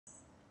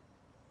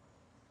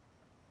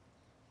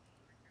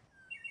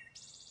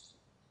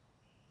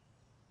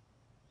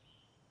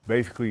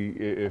basically,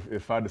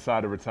 if I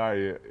decide to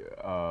retire,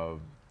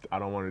 I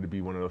don't want it to be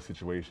one of those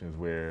situations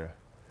where,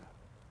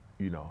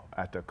 you know,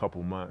 after a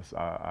couple months,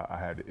 I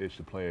had the itch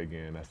to play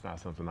again. That's not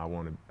something I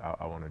want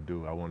to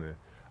do. I want to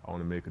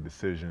make a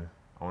decision.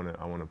 I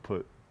want to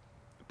put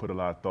a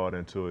lot of thought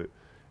into it,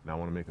 and I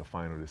want to make a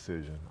final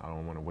decision. I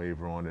don't want to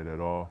waver on it at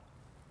all.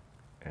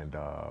 And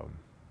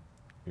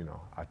you know,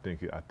 I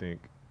think you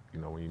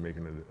know, when you're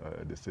making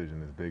a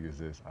decision as big as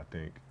this, I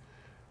think,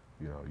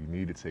 you know, you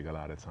need to take a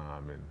lot of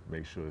time and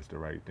make sure it's the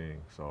right thing.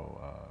 So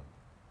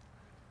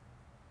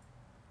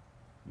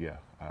yeah,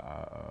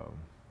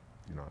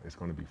 you know, it's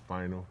going to be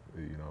final.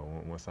 You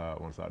know, once I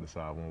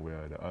decide one way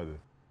or the other.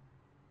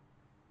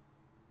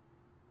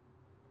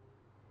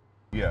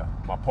 Yeah,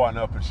 my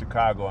partner up in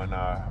Chicago and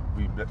I,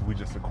 we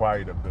just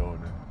acquired a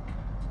building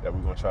that we're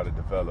going to try to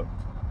develop,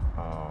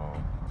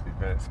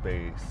 event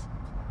space.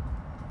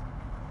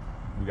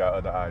 We got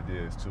other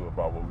ideas too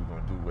about what we're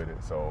going to do with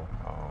it. So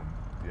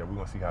yeah, we're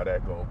going to see how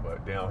that goes.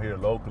 But down here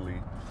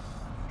locally,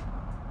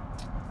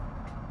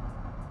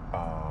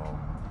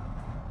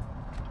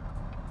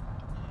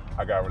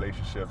 I got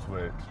relationships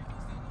with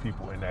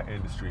people in that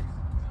industry,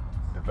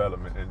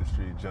 development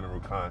industry, general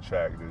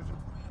contractors,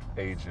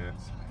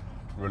 agents,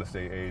 real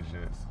estate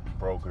agents,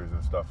 brokers,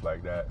 and stuff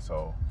like that.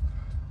 So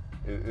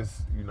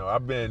it's, you know,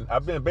 I've been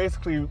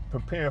basically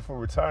preparing for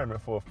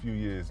retirement for a few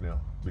years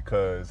now,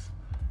 because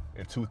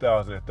in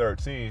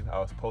 2013 I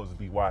was supposed to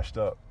be washed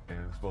up and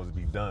it was supposed to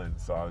be done.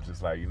 So I was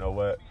just like, you know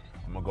what,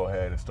 I'm gonna go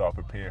ahead and start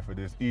preparing for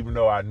this. Even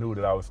though I knew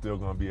that I was still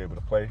gonna be able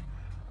to play,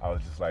 I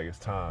was just like, it's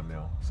time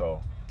now.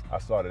 So I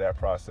started that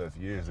process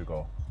years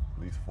ago,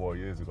 at least 4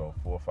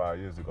 or 5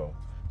 years ago,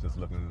 just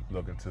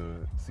looking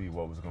to see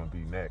what was gonna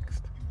be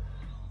next.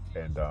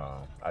 And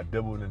I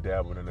dabbled and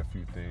dabbled in a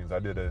few things. I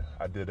did a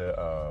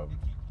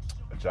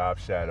job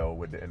shadow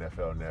with the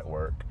NFL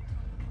Network.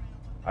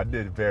 I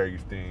did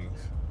various things,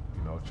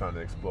 you know, trying to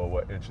explore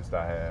what interest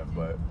I have,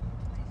 but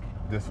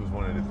this was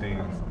one of the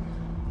things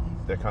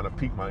that kind of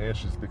piqued my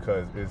interest,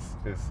 because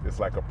it's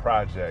like a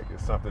project.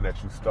 It's something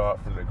that you start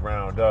from the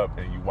ground up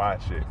and you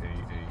watch it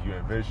and you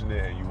envision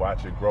it and you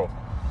watch it grow.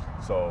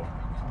 So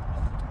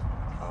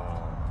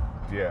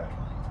yeah.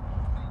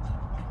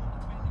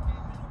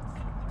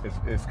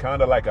 It's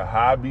kind of like a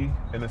hobby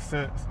in a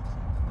sense,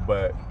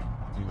 but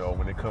you know,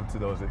 when it comes to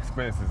those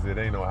expenses, it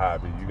ain't no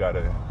hobby.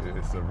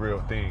 It's a real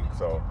thing,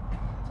 so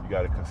you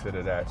gotta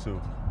consider that too.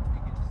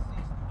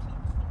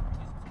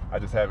 I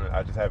just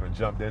haven't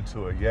jumped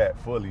into it yet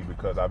fully,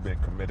 because I've been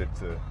committed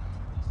to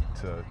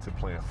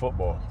playing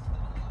football.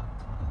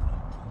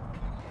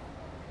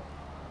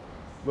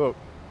 Look.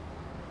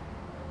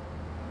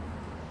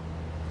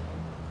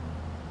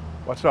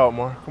 Watch out,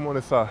 Mark. Come on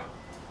this side.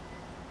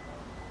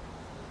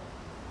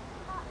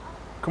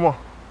 Come on.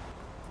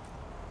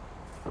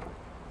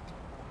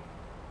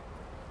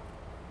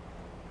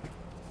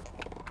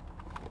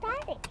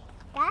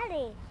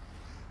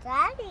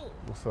 Daddy.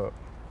 What's up?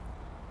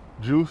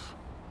 Juice?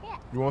 Yeah.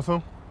 You want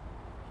some?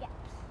 Yes.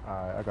 All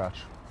right, I got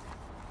you.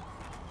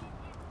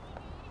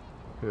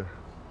 Here.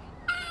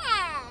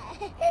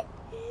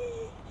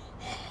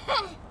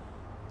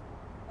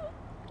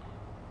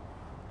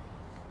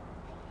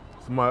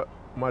 It's my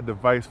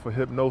device for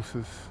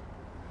hypnosis.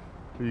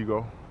 Here you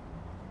go.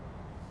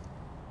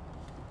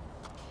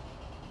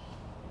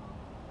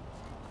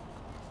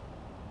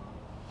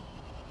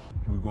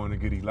 We're going to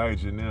get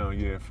Elijah now,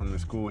 yeah, from the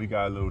school. He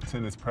got a little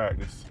tennis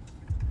practice.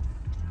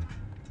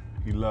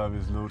 He loves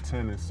his little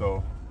tennis,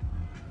 so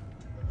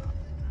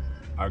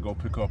I go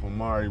pick up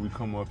Amari. We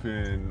come up here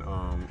and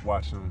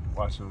watch him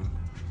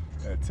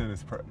at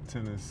tennis camp.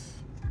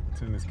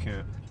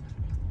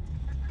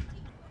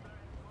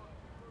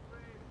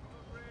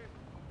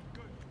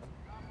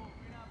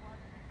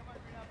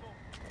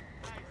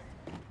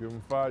 Give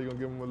him 5. You gonna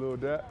give him a little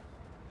dap?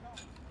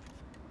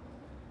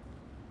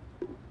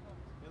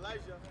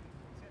 Elijah.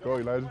 Go,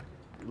 Elijah.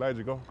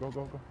 Elijah, go.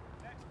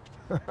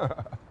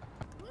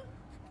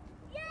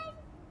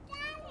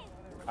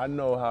 I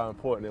know how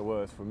important it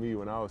was for me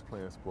when I was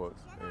playing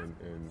sports and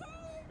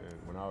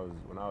when I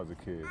was a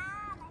kid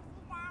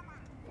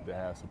to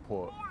have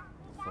support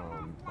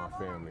from my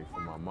family,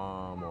 from my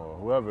mom or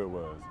whoever it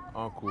was,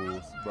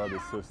 uncles, brother,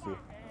 sister.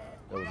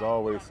 There was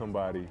always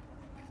somebody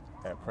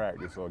at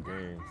practice or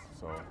games.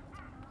 So,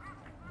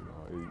 you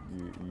know,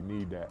 you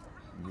need that.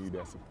 You need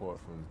that support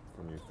from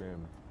your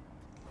family.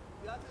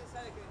 I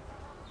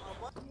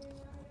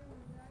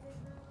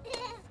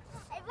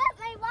put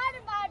my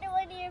water bottle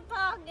in your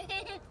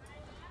pocket.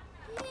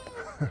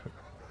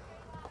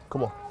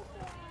 Come on.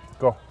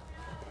 Go.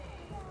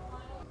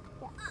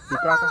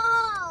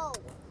 Oh!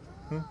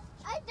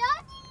 I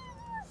don't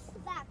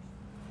use that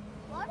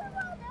water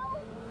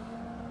bottle.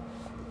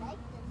 I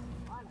like this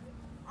water.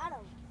 I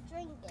don't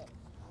drink it.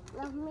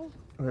 Love me?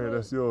 Here,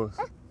 that's yours.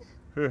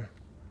 Here,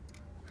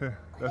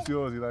 that's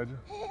yours, Elijah.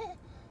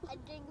 I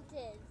drink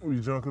this.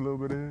 You drunk a little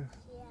bit of this?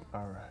 Yeah.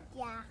 All right.